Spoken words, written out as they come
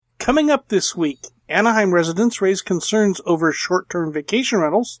Coming up this week, Anaheim residents raise concerns over short-term vacation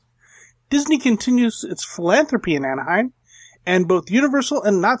rentals, Disney continues its philanthropy in Anaheim, and both Universal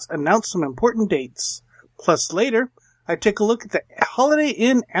and Knott announce some important dates. Plus, later, I take a look at the Holiday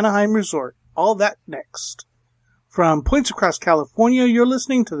Inn Anaheim Resort. All that next. From points across California, you're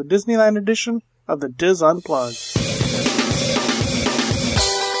listening to the Disneyland edition of the Diz Unplugged.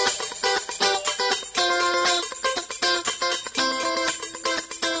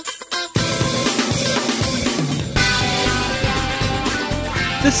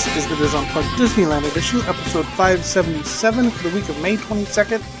 This is the Diz Unplugged Disneyland edition, episode 577 for the week of May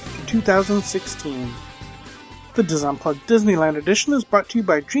 22nd, 2016. The Diz Unplugged Disneyland edition is brought to you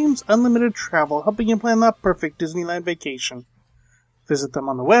by Dreams Unlimited Travel, helping you plan the perfect Disneyland vacation. Visit them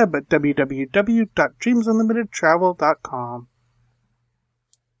on the web at www.dreamsunlimitedtravel.com.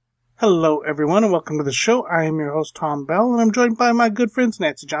 Hello, everyone, and welcome to the show. I am your host, Tom Bell, and I'm joined by my good friends,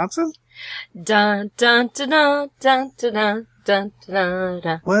 Nancy Johnson. Dun, dun, dun, dun, dun, dun, dun. Dun, dun,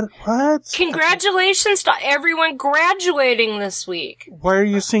 dun. What? Congratulations to everyone graduating this week. Why are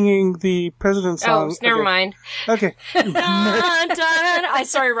you singing the President's song? Oh, never mind. Okay. Dun, dun, dun. I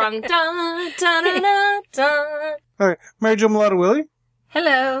sorry, wrong. Dun, dun, dun, dun, dun. All right. Mary Jo Mulatto Willie.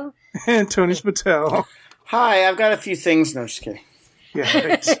 Hello. And Tony Spatel. Hi, I've got a few things. No, just kidding. Yeah,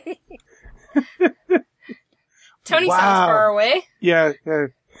 right. Tony sounds far away. Yeah.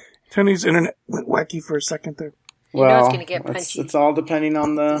 Tony's internet went wacky for a second there. You know it's going to get punchy. It's all depending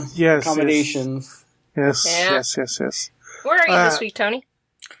on the accommodations. Yes. Where are you this week, Tony?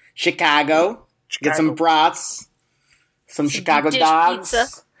 Chicago. Get some brats. Some Chicago dogs. Pizza.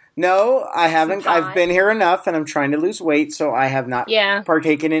 No, I haven't. I've been here enough, and I'm trying to lose weight, so I have not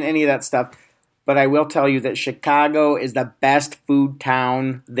partaken in any of that stuff. But I will tell you that Chicago is the best food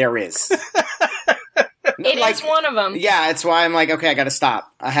town there is. It is one of them. Yeah, it's why I'm like, okay, I got to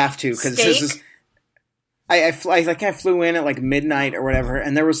stop. I have to, because this is... I flew in at like midnight or whatever,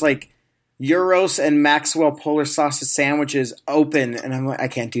 and there was like Euros and Maxwell Polar Sausage sandwiches open, and I'm like, I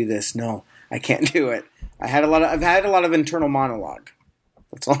can't do this. No, I can't do it. I've had a lot of internal monologue.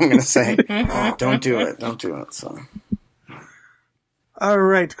 That's all I'm going to say. Don't do it. So. All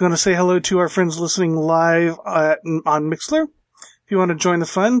right, going to say hello to our friends listening live on Mixlr. If you want to join the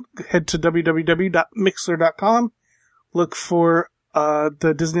fun, head to www.mixlr.com. Look for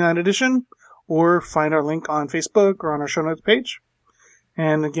the Disneyland edition. Or find our link on Facebook or on our show notes page.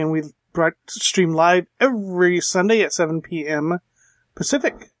 And again, we stream live every Sunday at 7 p.m.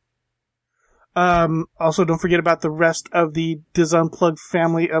 Pacific. Also, don't forget about the rest of the Diz Unplugged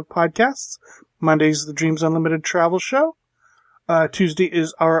family of podcasts. Monday's the Dreams Unlimited Travel Show. Tuesday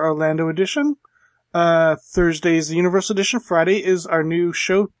is our Orlando edition. Thursday is the Universal edition. Friday is our new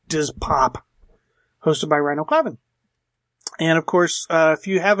show, Diz Pop, hosted by Rhino Clavin. And of course, if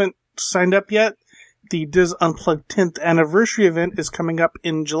you haven't signed up yet, the Diz Unplugged 10th anniversary event is coming up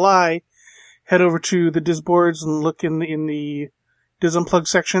in July. Head over to the Diz boards and look in the Diz Unplugged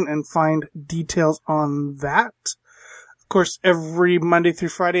section and find details on that. Of course, every Monday through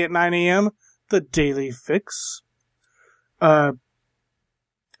Friday at 9 a.m., the Daily Fix. For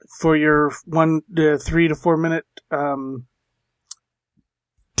your 3 to 4 minute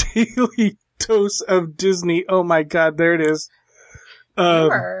daily dose of Disney. Oh my God, there it is. You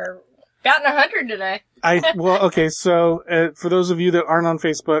are batting 100 today. So for those of you that aren't on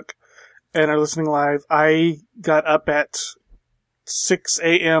Facebook and are listening live, I got up at 6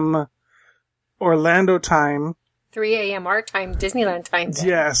 a.m. Orlando time. 3 a.m. our time, Disneyland time.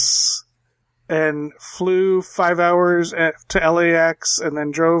 Yes. And flew 5 hours to LAX and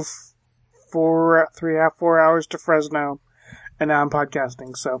then drove 4 hours to Fresno. And now I'm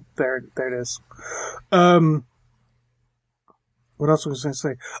podcasting. So there it is. What else was I going to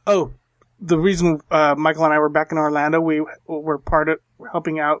say? Oh, the reason Michael and I were back in Orlando, we were part of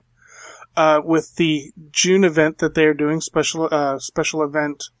helping out with the June event that they're doing, special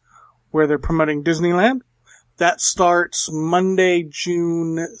event where they're promoting Disneyland. That starts Monday,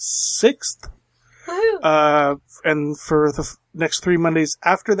 June 6th. And for the next 3 Mondays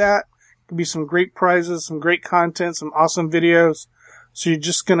after that, there'll be some great prizes, some great content, some awesome videos. So you're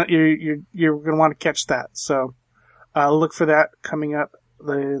gonna want to catch that. So look for that coming up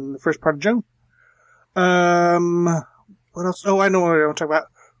in the first part of June. What else? Oh, I know what I want to talk about.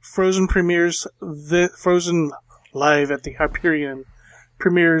 Frozen premieres. The Frozen Live at the Hyperion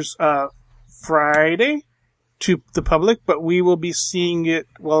premieres Friday to the public, but we will be seeing it.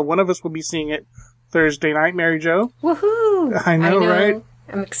 Well, one of us will be seeing it Thursday night. Mary Jo. Woohoo! I know, right?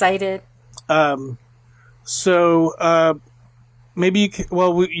 I'm excited. Maybe you can,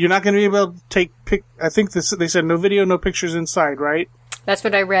 you're not going to be able to take I think they said no video, no pictures inside, right? That's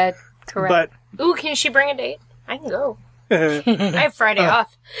what I read. Correct. Ooh, can she bring a date? I can go. I have Friday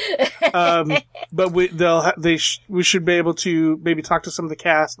off. But we should be able to maybe talk to some of the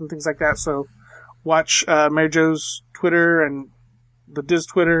cast and things like that. So watch Mary Jo's Twitter and the Diz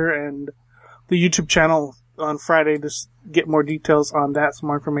Twitter and the YouTube channel on Friday to get more details on that, some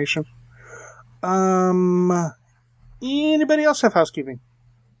more information. Anybody else have housekeeping?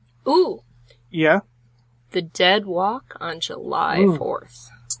 Ooh. Yeah? The Dead Walk on July 4th.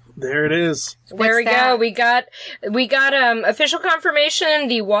 There it is. There we go. We got official confirmation.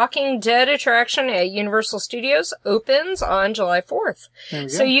 The Walking Dead attraction at Universal Studios opens on July 4th.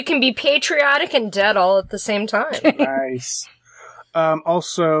 So you can be patriotic and dead all at the same time. Nice.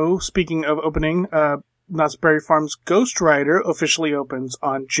 Also, speaking of opening, Knott's Berry Farm's Ghost Rider officially opens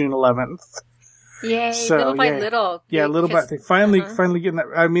on June 11th. Yay, So, little by little. Yeah, little by they finally getting that.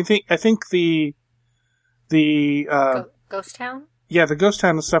 I mean, I think the Ghost Town? Yeah, the Ghost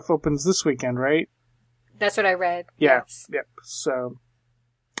Town and stuff opens this weekend, right? That's what I read. Yeah. Yes. Yep. So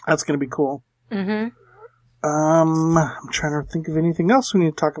that's going to be cool. Mm-hmm. I'm trying to think of anything else we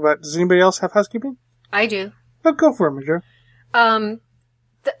need to talk about. Does anybody else have housekeeping? I do. Oh, go for it, Major.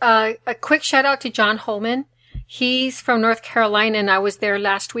 A quick shout out to John Holman. He's from North Carolina, and I was there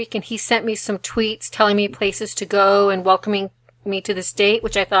last week, and he sent me some tweets telling me places to go and welcoming me to the state,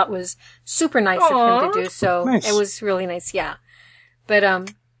 which I thought was super nice of him to do. So nice. It was really nice. Yeah. But,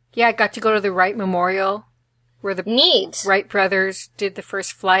 I got to go to the Wright Memorial where the Wright brothers did the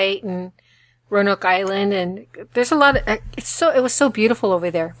first flight and Roanoke Island. And there's a lot of, it was so beautiful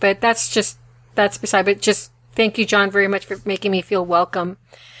over there, but that's beside it. Just thank you, John, very much for making me feel welcome.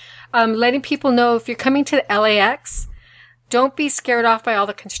 Letting people know if you're coming to the LAX, don't be scared off by all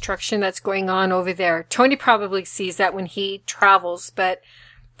the construction that's going on over there. Tony probably sees that when he travels, but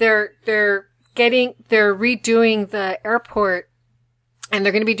they're redoing the airport. And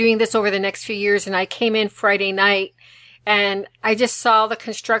they're going to be doing this over the next few years. And I came in Friday night and I just saw the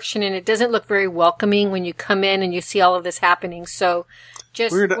construction and it doesn't look very welcoming when you come in and you see all of this happening. So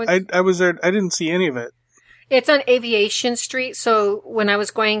just weird. I was there. I didn't see any of it. It's on Aviation Street. So when I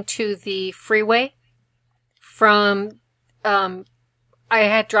was going to the freeway from, I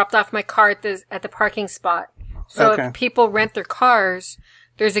had dropped off my car at the parking spot. So if people rent their cars,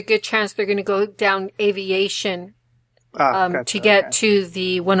 there's a good chance they're going to go down Aviation Gotcha. to get to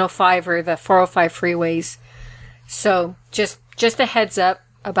the 105 or the 405 freeways. So just a heads up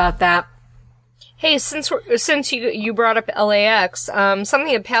about that. Hey, since you brought up LAX, something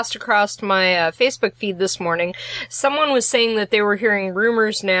had passed across my Facebook feed this morning. Someone was saying that they were hearing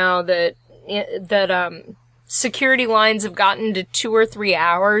rumors now that security lines have gotten to 2 or 3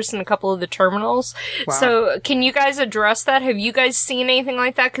 hours in a couple of the terminals. Wow. So can you guys address that? Have you guys seen anything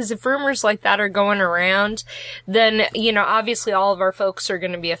like that? Because if rumors like that are going around, then, obviously all of our folks are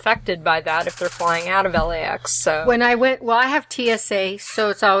going to be affected by that if they're flying out of LAX. So when I went, I have TSA, so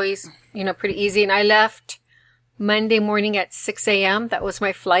it's always, pretty easy. And I left Monday morning at 6 a.m. That was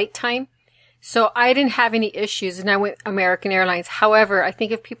my flight time. So I didn't have any issues and I went American Airlines. However, I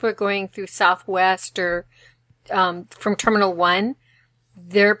think if people are going through Southwest or from Terminal 1,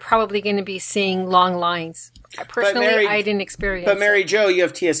 they're probably going to be seeing long lines. Personally, I didn't experience But Mary Jo, you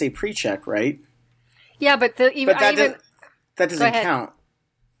have TSA pre-check, right? Yeah, but that doesn't count.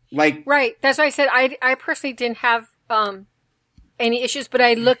 Right. That's why I said I personally didn't have any issues, but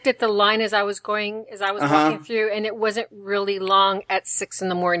I looked at the line as I was walking through, and it wasn't really long at 6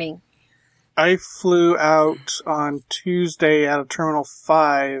 a.m. I flew out on Tuesday out of Terminal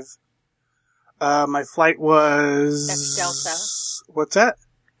 5. My flight was... That's Delta. What's that?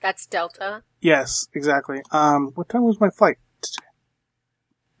 That's Delta. Yes, exactly. What time was my flight?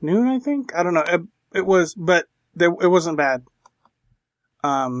 Noon, I think? I don't know. It was, but it wasn't bad.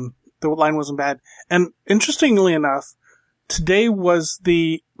 The line wasn't bad. And interestingly enough, today was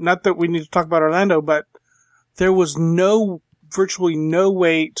not that we need to talk about Orlando, but there was virtually no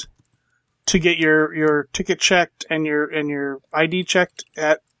wait to get your ticket checked and your ID checked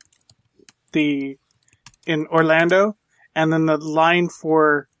in Orlando, and then the line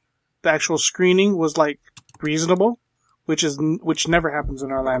for the actual screening was reasonable, which never happens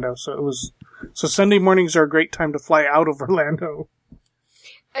in Orlando. So Sunday mornings are a great time to fly out of Orlando.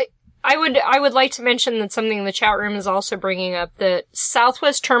 I would like to mention that something in the chat room is also bringing up that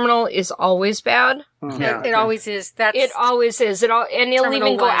Southwest Terminal is always bad. Mm-hmm. Yeah, it always is. It always is. And it'll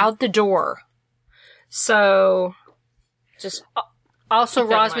even go out the door. So, just... Also,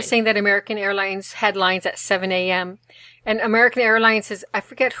 Roz was saying that American Airlines had lines at 7 a.m. And American Airlines I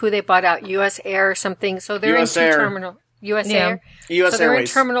forget who they bought out, US Air or something. So they're US in two Air. terminals. US Yeah. Air. US So they're in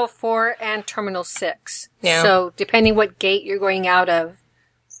Airways. Terminal 4 and Terminal 6. Yeah. So depending what gate you're going out of,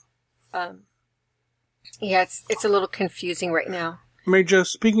 yeah, it's a little confusing right now. Mary Jo,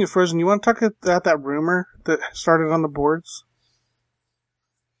 speaking of Frozen, you want to talk about that rumor that started on the boards?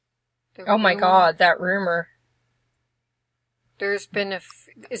 Oh my God, that rumor. There's been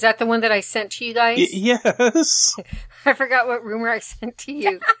is that the one that I sent to you guys? Yes. I forgot what rumor I sent to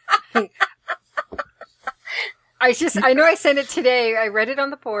you. I know I sent it today. I read it on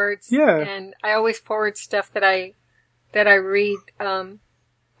the boards. Yeah. And I always forward stuff that I read,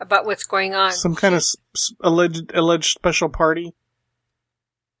 about what's going on. Some kind of alleged special party.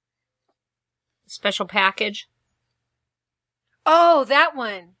 Special package. Oh, that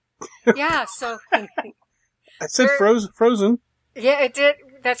one. Yeah, so. I said Frozen. Yeah, it did.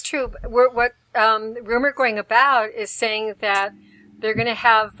 That's true. What rumor going about is saying that they're going to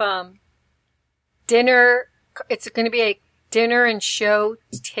have dinner. It's going to be a dinner and show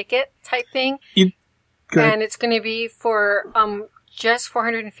ticket type thing, and it's going to be for just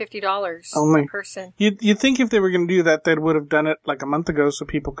 $450 only per person. You'd think if they were going to do that, they would have done it like a month ago, so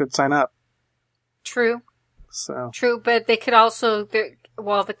people could sign up. True. So true, but they could also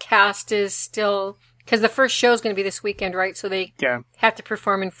while the cast is still. Because the first show is going to be this weekend, right? So they have to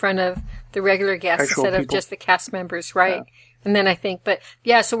perform in front of the regular guests actual instead people. of just the cast members, right? Yeah. And then I think,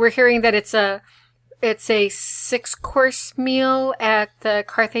 so we're hearing that it's a 6-course meal at the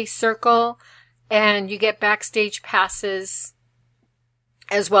Carthay Circle, and you get backstage passes,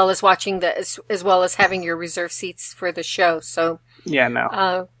 as well as as well as having your reserve seats for the show. So yeah,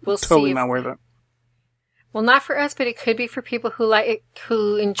 no, we'll see. Totally not worth it. Well, not for us, but it could be for people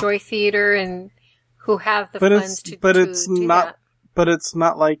who enjoy theater and who have the funds to do that. But it's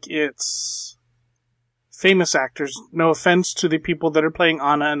not like it's famous actors. No offense to the people that are playing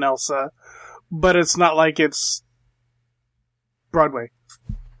Anna and Elsa, but it's not like it's Broadway.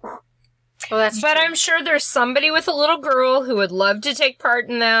 Well, that's but true. I'm sure there's somebody with a little girl who would love to take part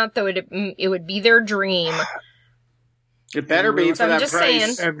in that. It would be their dream. It better be for I'm that just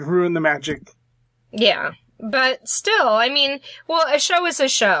price. saying. And ruin the magic. Yeah. But still, I mean, well, a show is a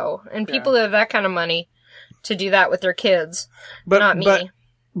show, and people have that kind of money to do that with their kids. But not me.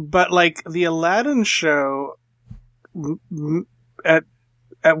 But like the Aladdin show, by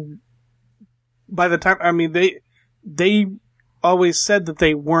the time, I mean, they always said that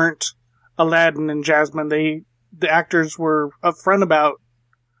they weren't Aladdin and Jasmine. The actors were upfront about.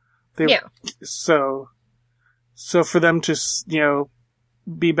 So for them to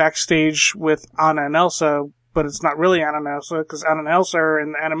be backstage with Anna and Elsa, but it's not really Anna and Elsa because Anna and Elsa are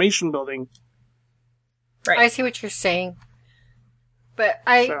in the animation building. Right. I see what you're saying. But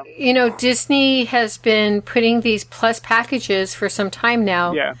Disney has been putting these plus packages for some time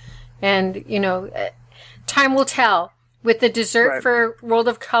now. Yeah. And, time will tell. With the dessert for World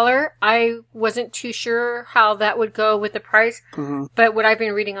of Color, I wasn't too sure how that would go with the price. Mm-hmm. But what I've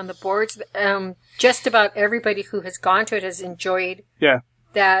been reading on the boards, just about everybody who has gone to it has enjoyed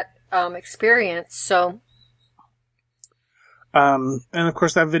that experience. So, and of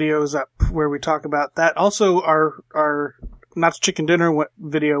course that video is up where we talk about that. Also, our Knott's Chicken Dinner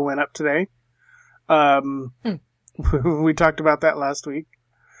video went up today. We talked about that last week.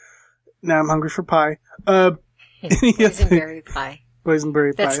 Now I'm hungry for pie. Boysenberry pie.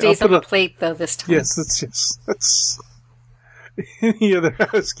 Boysenberry pie. That stays on the plate though this time. Yes, that's any other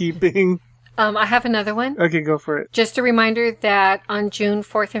housekeeping. I have another one. Okay, go for it. Just a reminder that on June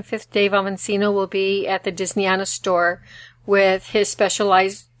 4th and 5th, Dave Avancino will be at the Disneyana store with his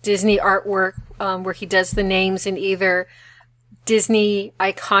specialized Disney artwork, where he does the names in either Disney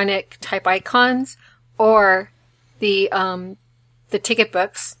iconic type icons or the ticket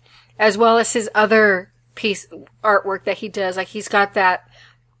books, as well as his other piece artwork that he does. Like he's got that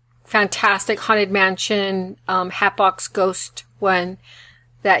fantastic Haunted Mansion, Hatbox Ghost one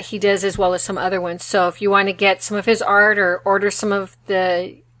that he does, as well as some other ones. So if you want to get some of his art or order some of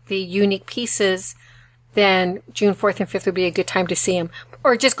the unique pieces, then June 4th and 5th would be a good time to see him.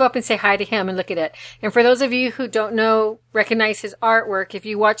 Or just go up and say hi to him and look at it. And for those of you who don't recognize his artwork, if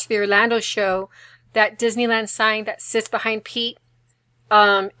you watch the Orlando show, that Disneyland sign that sits behind Pete,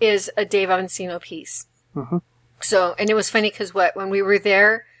 is a Dave Avancino piece. Mm-hmm. So, and it was funny because when we were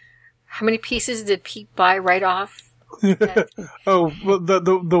there, how many pieces did Pete buy right off? Oh, well,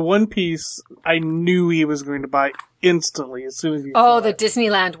 the one piece I knew he was going to buy instantly as soon as he saw the it.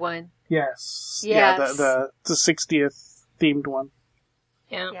 Disneyland one. Yes. Yes. Yeah, the 60th themed one.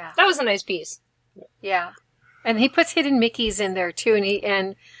 Yeah. That was a nice piece. Yeah. And he puts hidden Mickeys in there too,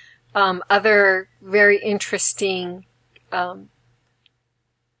 and other very interesting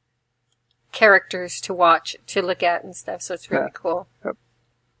characters to watch, to look at and stuff. So it's really cool. Yep.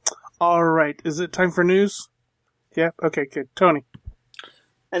 All right. Is it time for news? Yeah. Okay, good. Tony.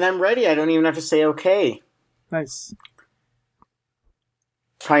 And I'm ready. I don't even have to say okay. Nice.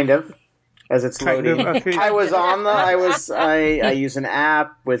 Kind of. As it's Kind loading. of, okay. I use an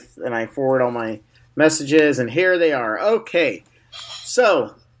app and I forward all my messages, and here they are. Okay.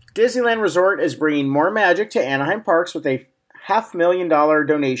 So, Disneyland Resort is bringing more magic to Anaheim Parks with a $500,000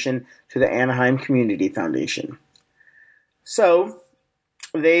 donation to the Anaheim Community Foundation. So,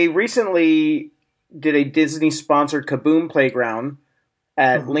 they recently did a Disney-sponsored Kaboom playground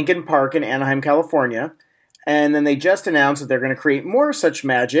at Lincoln Park in Anaheim, California, and then they just announced that they're going to create more such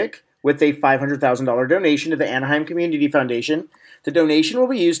magic with a $500,000 donation to the Anaheim Community Foundation. The donation will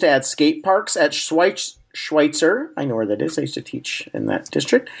be used to add skate parks at Schweitzer. I know where that is. I used to teach in that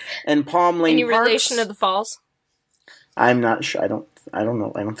district. And Palm Lane Parks. Any relation to the falls? I'm not sure. I don't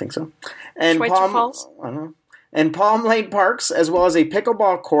know. I don't think so. And Schweitzer Falls? I don't know. And Palm Lane Parks, as well as a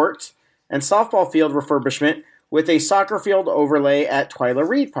pickleball court and softball field refurbishment with a soccer field overlay at Twyla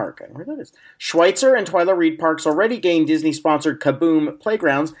Reed Park. I don't know where that is. Schweitzer and Twyla Reed Parks already gained Disney-sponsored Kaboom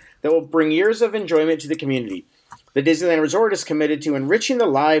playgrounds that will bring years of enjoyment to the community. The Disneyland Resort is committed to enriching the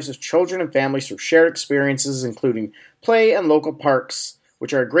lives of children and families through shared experiences, including play and local parks,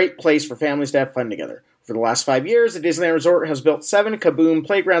 which are a great place for families to have fun together. For the last 5 years, the Disneyland Resort has built 7 Kaboom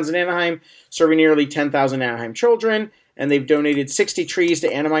playgrounds in Anaheim, serving nearly 10,000 Anaheim children, and they've donated 60 trees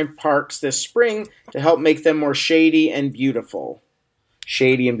to Anaheim Parks this spring to help make them more shady and beautiful.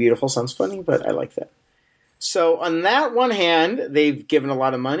 Shady and beautiful sounds funny, but I like that. So on that one hand, they've given a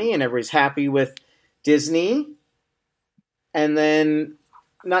lot of money, and everybody's happy with Disney. And then,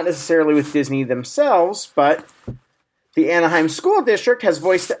 not necessarily with Disney themselves, but the Anaheim School District has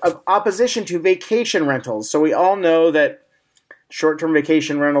voiced opposition to vacation rentals. So we all know that short-term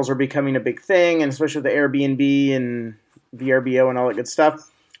vacation rentals are becoming a big thing, and especially with the Airbnb and VRBO and all that good stuff.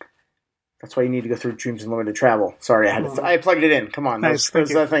 That's why you need to go through Dreams Unlimited Travel. Sorry, I plugged it in. Come on. Nice. That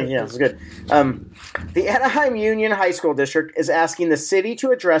was thing. Yeah, it was good. The Anaheim Union High School District is asking the city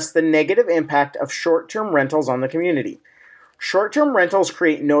to address the negative impact of short-term rentals on the community. Short-term rentals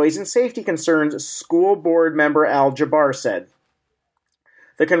create noise and safety concerns, school board member Al Jabbar said.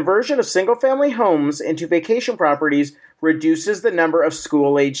 The conversion of single-family homes into vacation properties reduces the number of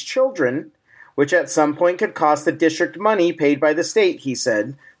school-aged children, which at some point could cost the district money paid by the state, he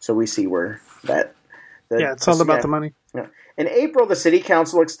said. So we see where that... it's all about the money. Yeah. In April, the city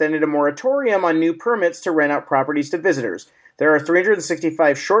council extended a moratorium on new permits to rent out properties to visitors. There are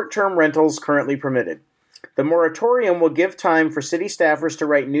 365 short-term rentals currently permitted. The moratorium will give time for city staffers to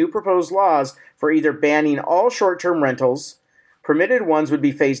write new proposed laws for either banning all short-term rentals, permitted ones would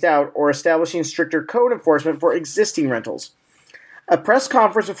be phased out, or establishing stricter code enforcement for existing rentals. A press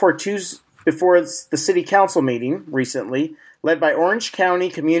conference before the city council meeting recently, led by Orange County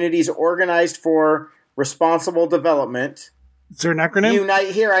Communities Organized for Responsible Development. Is there an acronym?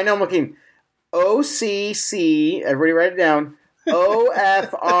 Unite here. I know I'm looking. OCC. Everybody write it down. OFRDUH.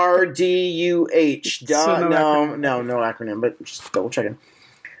 No acronym, but just double checking.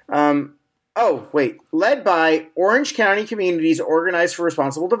 Led by Orange County Communities Organized for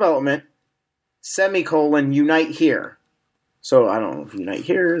Responsible Development, Unite Here. So I don't know if Unite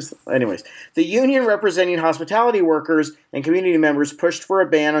Here is... Anyways, the union representing hospitality workers and community members pushed for a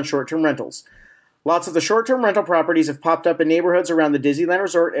ban on short-term rentals. Lots of the short-term rental properties have popped up in neighborhoods around the Disneyland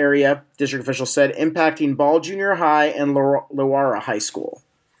Resort area, district officials said, impacting Ball Junior High and Lowara High School.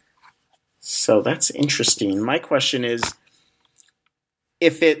 So that's interesting. My question is,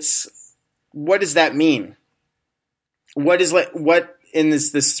 what does that mean? What in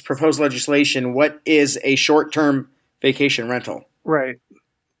this proposed legislation, what is a short-term vacation rental? Right.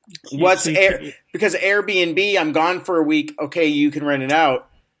 Because Airbnb, I'm gone for a week, okay, you can rent it out.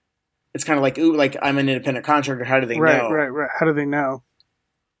 It's kind of like, I'm an independent contractor. How do they know? Right. How do they know?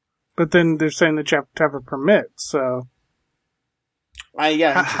 But then they're saying that you have to have a permit, so...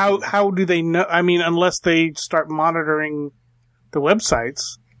 How do they know? I mean, unless they start monitoring the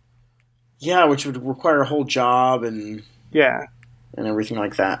websites. Yeah, which would require a whole job and... Yeah. And everything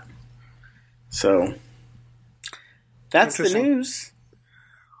like that. So... That's the news.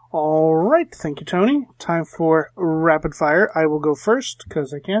 All right. Thank you, Tony. Time for rapid fire. I will go first,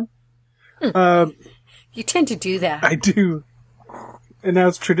 because I can. You tend to do that. I do. And now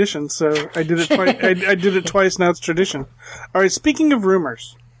it's tradition, so I did it twice. I did it twice, now it's tradition. All right, speaking of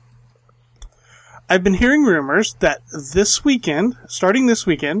rumors. I've been hearing rumors that starting this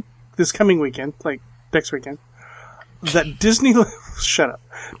coming weekend, like next weekend, that Disneyland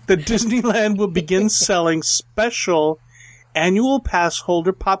will begin selling special annual pass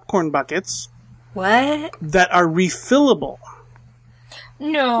holder popcorn buckets. What? That are refillable.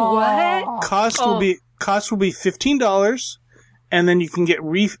 No. What? Cost will be $15, and then you can get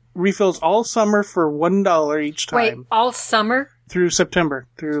refills all summer for $1 each time. Wait, all summer? Through September,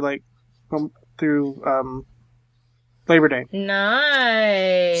 through Labor Day.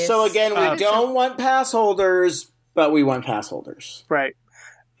 Nice. So again, we don't want pass holders, but we want pass holders. Right.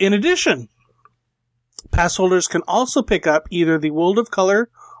 In addition, pass holders can also pick up either the World of Color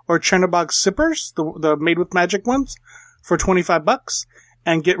or Chernobog sippers, the Made with Magic ones, for $25,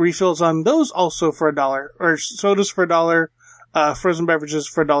 and get refills on those also for $1, or sodas for $1, frozen beverages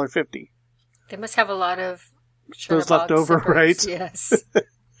for $1.50. They must have a lot of those left over, sippers. right? Yes.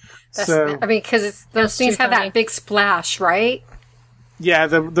 Because those things have that big splash, right? Yeah,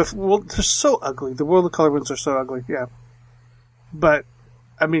 well, they're so ugly. The World of Color ones are so ugly. Yeah, but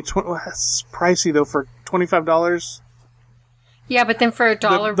I mean, it's pricey though for $25. Yeah, but then for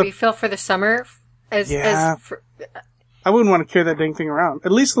 $1 refill for the summer, I wouldn't want to carry that dang thing around.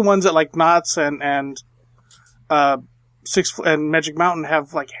 At least the ones at like Knott's and Six and Magic Mountain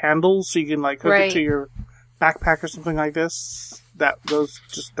have like handles, so you can like hook it to your backpack or something like this. Those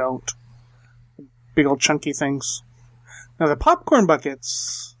just don't. Big old chunky things. Now the popcorn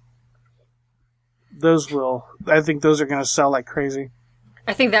buckets, I think those are going to sell like crazy.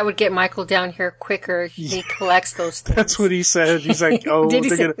 I think that would get Michael down here quicker. He collects those things. That's what he said. He's like, oh, they're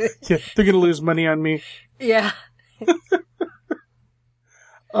going to lose money on me. Yeah.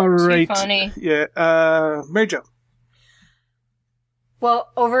 All right. Too funny. Yeah. Mary Jo.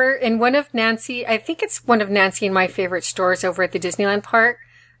 Well, over in one of Nancy and my favorite stores over at the Disneyland park,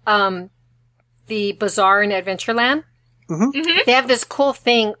 the Bazaar in Adventureland, they have this cool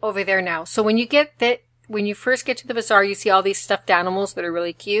thing over there now. So when you first get to the Bazaar, you see all these stuffed animals that are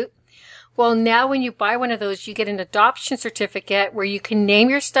really cute. Well, now when you buy one of those, you get an adoption certificate where you can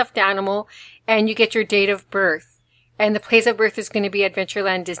name your stuffed animal and you get your date of birth. And the place of birth is going to be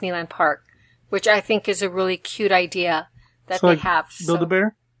Adventureland Disneyland Park, which I think is a really cute idea. They have.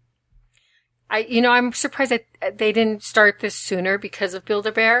 Build-A-Bear? I'm surprised that they didn't start this sooner because of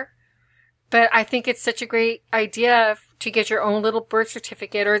Build-A-Bear. But I think it's such a great idea to get your own little birth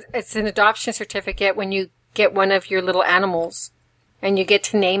certificate, or it's an adoption certificate when you get one of your little animals and you get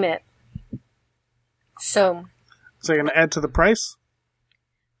to name it. So. Is that going to add to the price?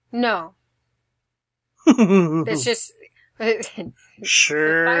 No. It's just.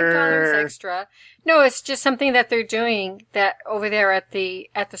 Sure. $5 extra. No, it's just something that they're doing that over there at the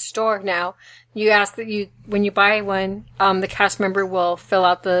store now. You ask that when you buy one, the cast member will fill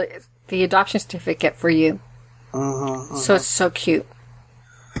out the adoption certificate for you. So it's so cute.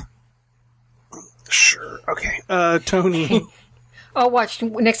 Sure. Okay. Tony. Oh, watch.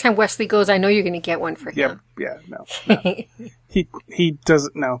 Next time Wesley goes, I know you're going to get one for him. Yeah. No. He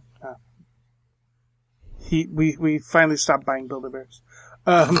doesn't know. We finally stopped buying Build-A-Bears.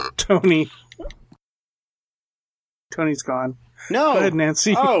 Tony's gone. No. Go ahead,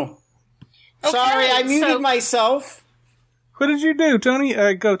 Nancy. Oh. Okay, sorry, I muted myself. What did you do, Tony?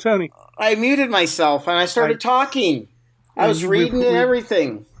 Go, Tony. I muted myself and I started talking. I was reading and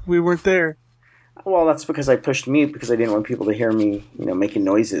everything. We weren't there. Well, that's because I pushed mute because I didn't want people to hear me, making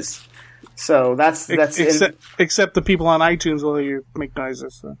noises. So that's except the people on iTunes will hear you make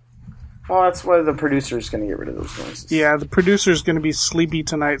noises. So. Well, that's why the producer's going to get rid of those noises. Yeah, the producer's going to be sleepy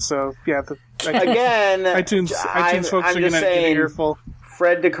tonight, so yeah. Again, iTunes folks are going to get an earful.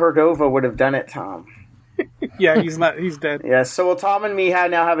 Fred de Cordova would have done it, Tom. Yeah, he's not. He's dead. Yeah, so Tom and me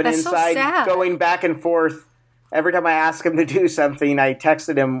now have an inside going back and forth. Every time I ask him to do something, I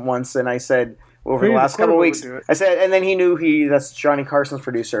texted him once and I said, over the last couple of weeks, I said, and then he knew that's Johnny Carson's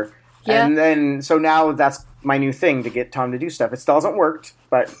producer. Yeah. And then, so now that's my new thing to get Tom to do stuff. It still hasn't worked,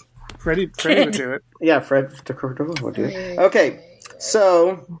 but... Freddie would do it. Yeah, Fred de Cordova would do it. Okay,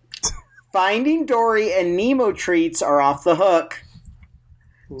 so Finding Dory and Nemo treats are off the hook.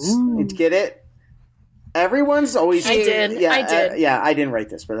 Ooh. Get it? Everyone's always... I did. Yeah, I didn't write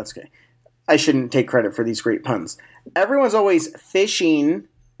this, but that's okay. I shouldn't take credit for these great puns. Everyone's always fishing,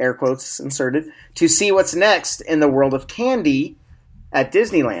 air quotes inserted, to see what's next in the world of candy at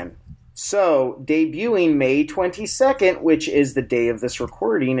Disneyland. So, debuting May 22nd, which is the day of this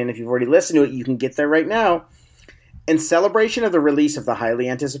recording, and if you've already listened to it, you can get there right now. In celebration of the release of the highly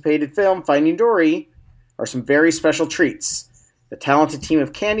anticipated film, Finding Dory, are some very special treats. The talented team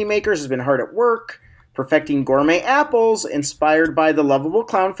of candy makers has been hard at work, perfecting gourmet apples inspired by the lovable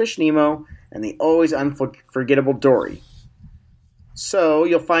clownfish Nemo and the always unforgettable Dory. So,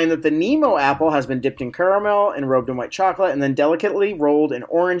 you'll find that the Nemo apple has been dipped in caramel and robed in white chocolate and then delicately rolled in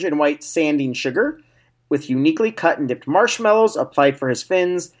orange and white sanding sugar. with uniquely cut and dipped marshmallows applied for his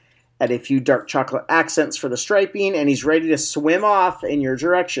fins. Add a few dark chocolate accents for the striping, and he's ready to swim off in your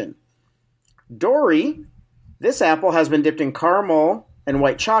direction. Dory, this apple has been dipped in caramel and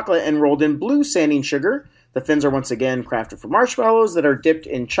white chocolate and rolled in blue sanding sugar. The fins are once again crafted from marshmallows that are dipped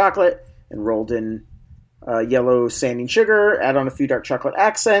in chocolate and rolled in yellow sanding sugar. Add on a few dark chocolate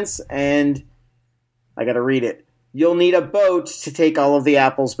accents, and I gotta read it. You'll need a boat to take all of the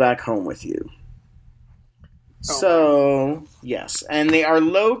apples back home with you. So, yes. And they are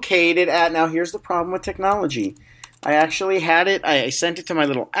located at... Now, here's the problem with technology. I actually had it... I sent it to my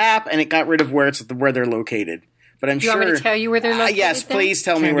little app, and it got rid of where they're located. But I'm sure... Do you want me to tell you where they're located? Yes, then? please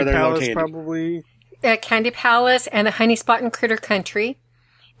tell me where they're Palace, located. Probably. At Candy Palace and the Honey Spot and Critter Country.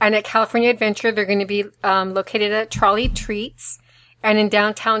 And at California Adventure, they're going to be located at Trolley Treats. And in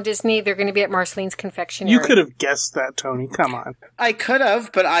downtown Disney, they're going to be at Marceline's Confectionery. You could have guessed that, Tony. Come on. I could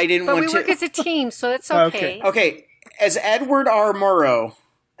have, but I didn't want to... But we work as a team, so it's okay. Okay, as Edward R. Murrow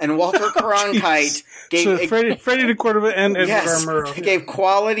and Walter Cronkite gave... So Freddie de Cordova and Edward R. Murrow. Gave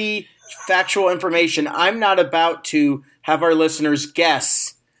quality, factual information. I'm not about to have our listeners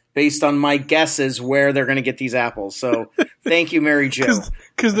guess based on my guesses where they're going to get these apples. So thank you, Mary Jo.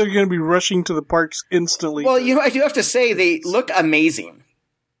 Because they're going to be rushing to the parks instantly. Well, I do have to say, they look amazing.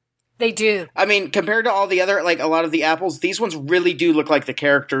 They do. I mean, compared to all the other, like a lot of the apples, these ones really do look like the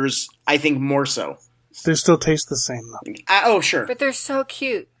characters, I think more so. They still taste the same, though. Oh, sure. But they're so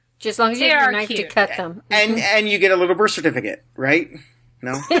cute. Just as long as you have your knife to cut them. And you get a little birth certificate, right?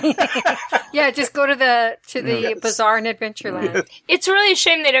 No? Yeah, just go to the Bazaar in Adventureland. Yes. It's really a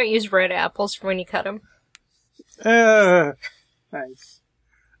shame they don't use red apples for when you cut them. Nice.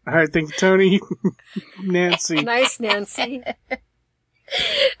 All right, thank you, Tony. Nancy. Nice, Nancy.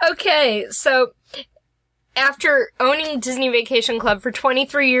 Okay, so after owning Disney Vacation Club for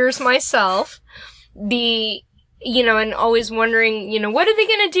 23 years myself, and always wondering, what are they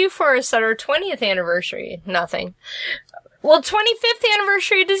going to do for us at our 20th anniversary? Nothing. Well, 25th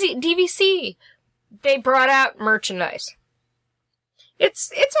anniversary DVC, they brought out merchandise.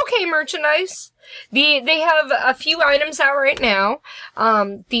 It's okay merchandise. They have a few items out right now.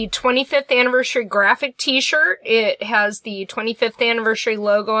 The 25th anniversary graphic t-shirt, it has the 25th anniversary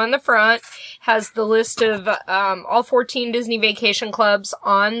logo on the front, has the list of all 14 Disney Vacation Clubs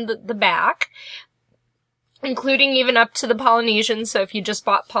on the back, including even up to the Polynesian. So if you just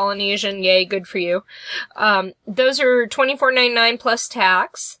bought Polynesian, yay, good for you. Those are $24.99 plus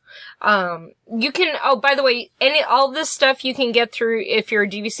tax. You can, by the way, all this stuff you can get through, if you're a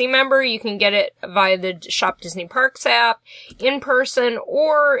DVC member, you can get it via the Shop Disney Parks app, in person,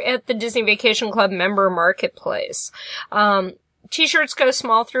 or at the Disney Vacation Club member marketplace. T-shirts go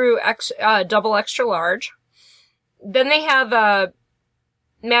small through double extra large. Then they have,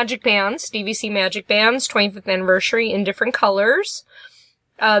 Magic Bands, DVC Magic Bands, 25th anniversary in different colors.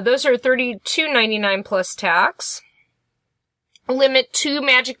 Those are $32.99 plus tax. Limit 2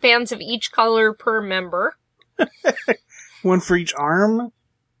 Magic Bands of each color per member. One for each arm?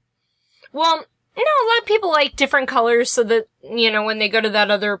 Well, no, a lot of people like different colors so that, when they go to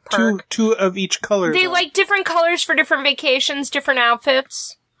that other park. Two of each color. They like different colors for different vacations, different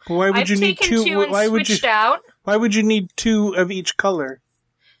outfits. Why would you need two? Why would you need 2 of each color?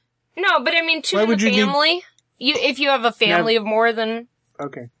 No, but I mean 2 in the family. If you have a family of more than...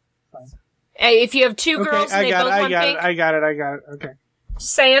 Okay, fine. If you have 2 girls and they both want pink. I got it. Okay.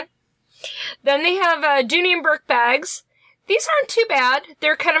 Just saying. Then they have Dooney and Burke bags. These aren't too bad.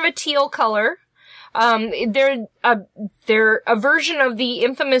 They're kind of a teal color. They're a version of the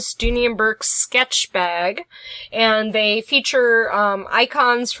infamous Dooney and Burke sketch bag, and they feature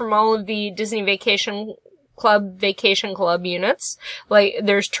icons from all of the Disney Vacation Club units. Like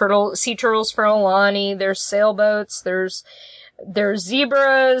there's sea turtles for Aulani, there's sailboats, there's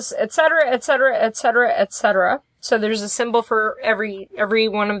zebras, etc., etc., etc., etc. So there's a symbol for every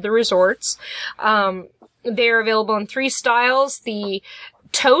one of the resorts. They are available in 3 styles: the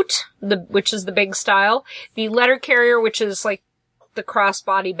tote, which is the big style, the letter carrier, which is like the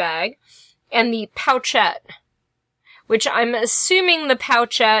crossbody bag, and the pouchette, which I'm assuming the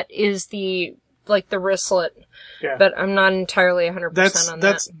pouchette is the wristlet. Yeah. But I'm not entirely 100% on that.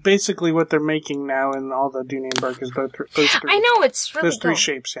 That's basically what they're making now in all the Dooney and Burke is those 3. I know, it's really those 3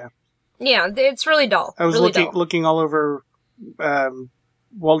 shapes, yeah. Yeah, it's really dull. I was looking all over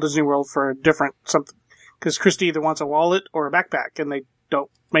Walt Disney World for a different something, because Christy either wants a wallet or a backpack, and they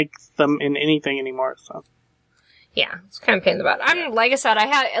don't make them in anything anymore, so. Yeah, it's kind of a pain in the butt. Like I said,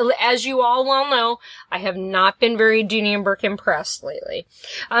 as you all well know, I have not been very Dooney and Burke impressed lately.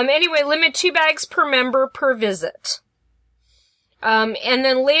 Anyway, limit 2 bags per member per visit. And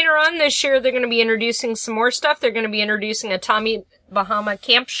then later on this year, they're going to be introducing some more stuff. They're going to be introducing a Tommy Bahama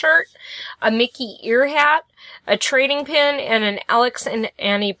camp shirt, a Mickey ear hat, a trading pin, and an Alex and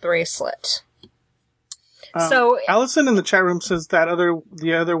Annie bracelet. So Allison in the chat room says that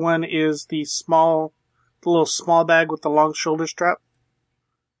the other one is the little small bag with the long shoulder strap.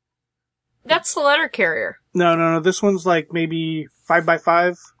 That's the letter carrier. No. This one's like maybe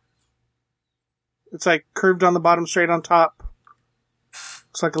 5x5. It's like curved on the bottom, straight on top.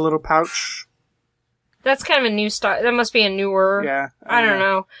 It's like a little pouch. That's kind of a new style. That must be a newer. Yeah. I don't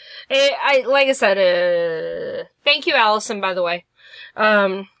know. Like I said, thank you, Allison, by the way.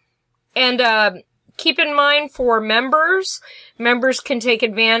 Keep in mind for members can take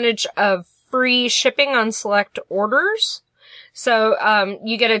advantage of free shipping on select orders. So,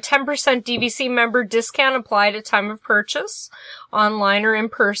 you get a 10% DVC member discount applied at time of purchase, online or in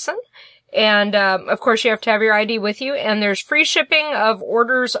person. And, of course, you have to have your ID with you. And there's free shipping of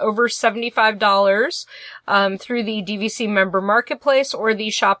orders over $75, through the DVC member marketplace or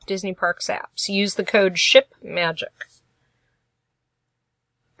the Shop Disney Parks apps. Use the code SHIPMAGIC.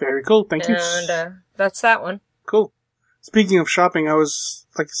 Very cool. Thank you. And, that's that one. Cool. Speaking of shopping, I was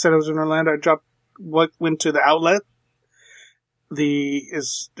in Orlando. Went to the outlet.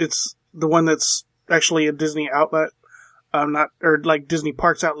 It's the one that's actually a Disney outlet. Like Disney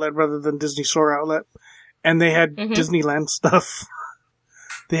Parks outlet rather than Disney Store outlet. And they had Disneyland stuff.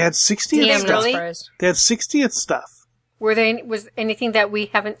 They had 60th stuff. Really? They had 60th stuff. Was anything that we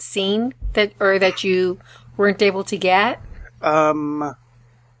haven't seen that you weren't able to get?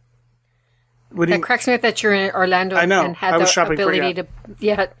 That cracks me up that you're in Orlando and had the ability to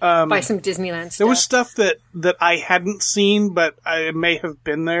buy some Disneyland stuff. There was stuff that I hadn't seen, but I may have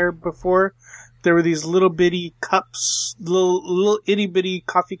been there before. There were these little bitty cups, little itty bitty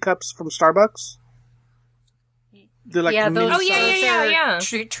coffee cups from Starbucks. They're like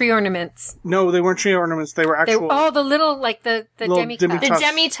tree ornaments. No, they weren't tree ornaments. They were actual. The little like the demi-tasse. The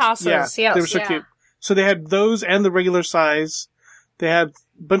demi-tasses. Yeah, yes. They were so cute. So they had those and the regular size. They had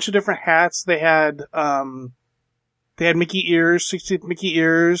a bunch of different hats. They had Mickey ears, 60th Mickey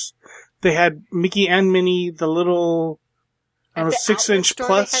ears. They had Mickey and Minnie, the little 6-inch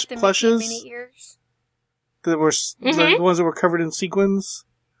plushes. That were the ones that were covered in sequins.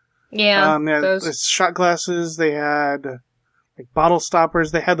 Yeah, they had those shot glasses. They had like bottle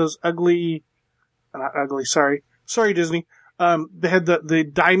stoppers. They had those not ugly. Sorry, Disney. They had the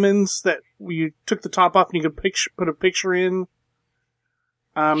diamonds that you took the top off and you could put a picture in.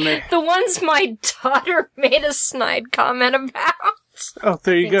 The ones my daughter made a snide comment about. Oh,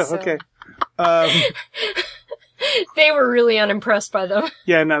 there you go. So. Okay. They were really unimpressed by them.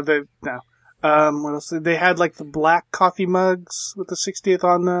 Yeah, no. What else? They had like the black coffee mugs with the 60th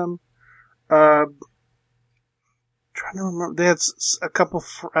on them. Trying to remember. They had a couple.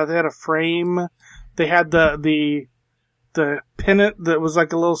 They had a frame. They had the pennant that was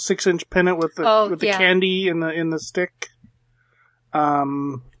like a little 6-inch pennant with the candy in the stick.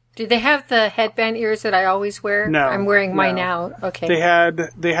 Do they have the headband ears that I always wear? No, I'm wearing mine now. Okay. They had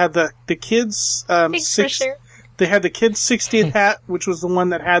the kids They had the kids 60th hat, which was the one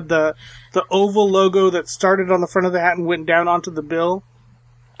that had the oval logo that started on the front of the hat and went down onto the bill.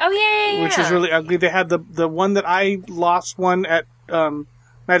 Oh yeah. Which was really ugly. They had the one that I lost one at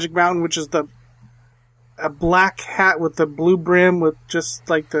Magic Mountain, which is a black hat with the blue brim with just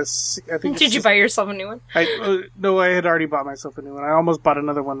like this. I think. Did you buy yourself a new one? No, I had already bought myself a new one. I almost bought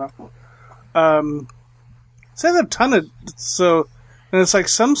another one though. So I had a ton of and it's like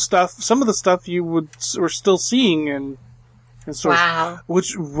some of the stuff we're still seeing in stores. Wow.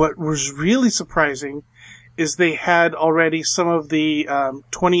 What was really surprising is they had already some of the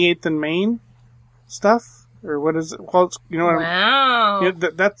 28th and Main stuff. Or what is it called? You know what wow.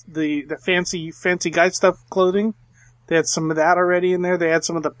 That's the fancy guy stuff clothing. They had some of that already in there. They had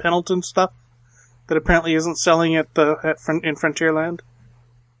some of the Pendleton stuff that apparently isn't selling in Frontierland.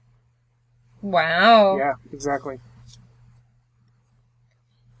 Wow. Yeah, exactly.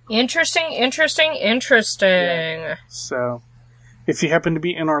 Interesting. Yeah. So, if you happen to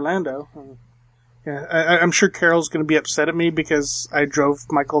be in Orlando, I'm sure Carol's going to be upset at me because I drove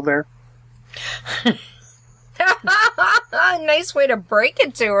Michael there. Nice way to break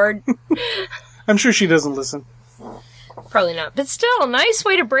it to her. I'm sure she doesn't listen. Probably not, but still, nice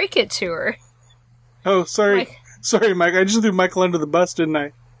way to break it to her. Oh, sorry. Sorry, Mike. I just threw Michael under the bus, didn't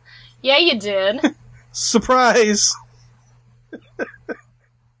I? Yeah, you did. Surprise!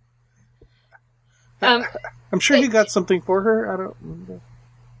 I'm sure you got something for her. I don't remember.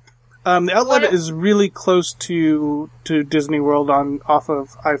 The outlet is really close to Disney World off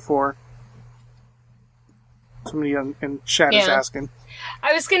of I-4. somebody in chat is asking.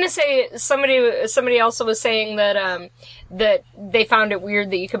 I was going to say, somebody also was saying that that they found it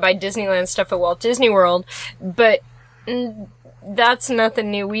weird that you could buy Disneyland stuff at Walt Disney World, but that's nothing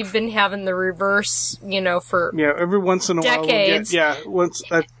new. We've been having the reverse, for every once in a decades. while we'll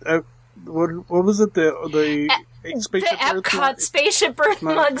get, what was it, the Spaceship the Earth Epcot Spaceship Earth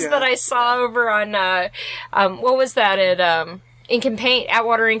mugs that I saw over on, what was that, at Ink and Paint,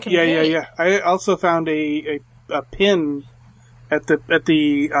 Atwater Ink and Paint. Yeah. I also found a pin at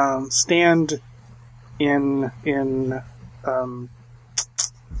the stand in in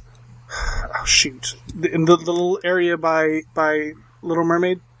the little area by Little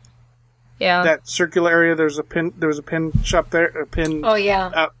Mermaid. Yeah. That circular area, there was a pin shop there, Oh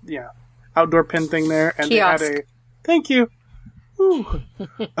yeah. Outdoor pin thing there, and Kiosk. they had a thank you. Woo.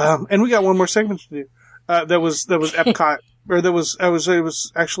 And we got one more segment to do. That was Epcot, or it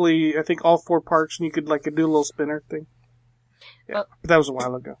was actually, I think, all 4 parks, and you could do a little spinner thing. Yeah, but that was a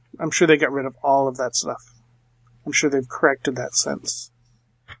while ago. I'm sure they got rid of all of that stuff. I'm sure they've corrected that since.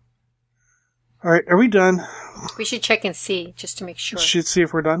 All right, are we done? We should check and see, just to make sure. Should see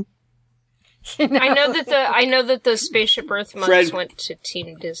if we're done. I know that the Spaceship Earth mugs went to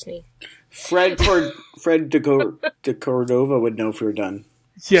Team Disney. Fred de Cordova would know if we were done.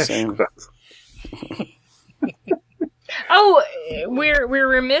 Yes. Oh, we're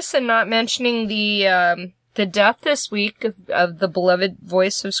remiss in not mentioning the death this week of the beloved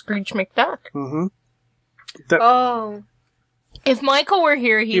voice of Scrooge McDuck. Mm-hmm. If Michael were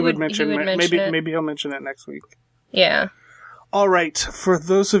here, he would mention it. Maybe he'll mention it next week. Yeah. All right. For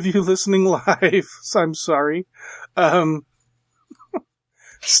those of you listening live, I'm sorry.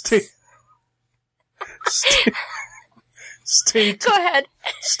 Stay. Go ahead.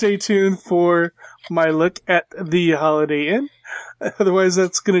 Stay tuned for my look at the Holiday Inn. Otherwise,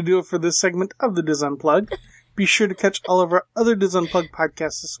 that's going to do it for this segment of the Diz Unplugged. Be sure to catch all of our other Diz Unplugged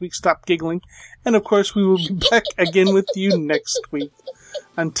podcasts this week. Stop giggling. And of course, we will be back again with you next week.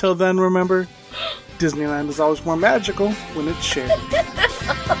 Until then, remember, Disneyland is always more magical when it's shared.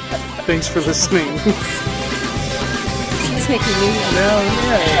 Thanks for listening. She's making me now,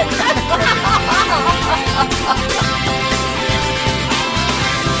 yeah.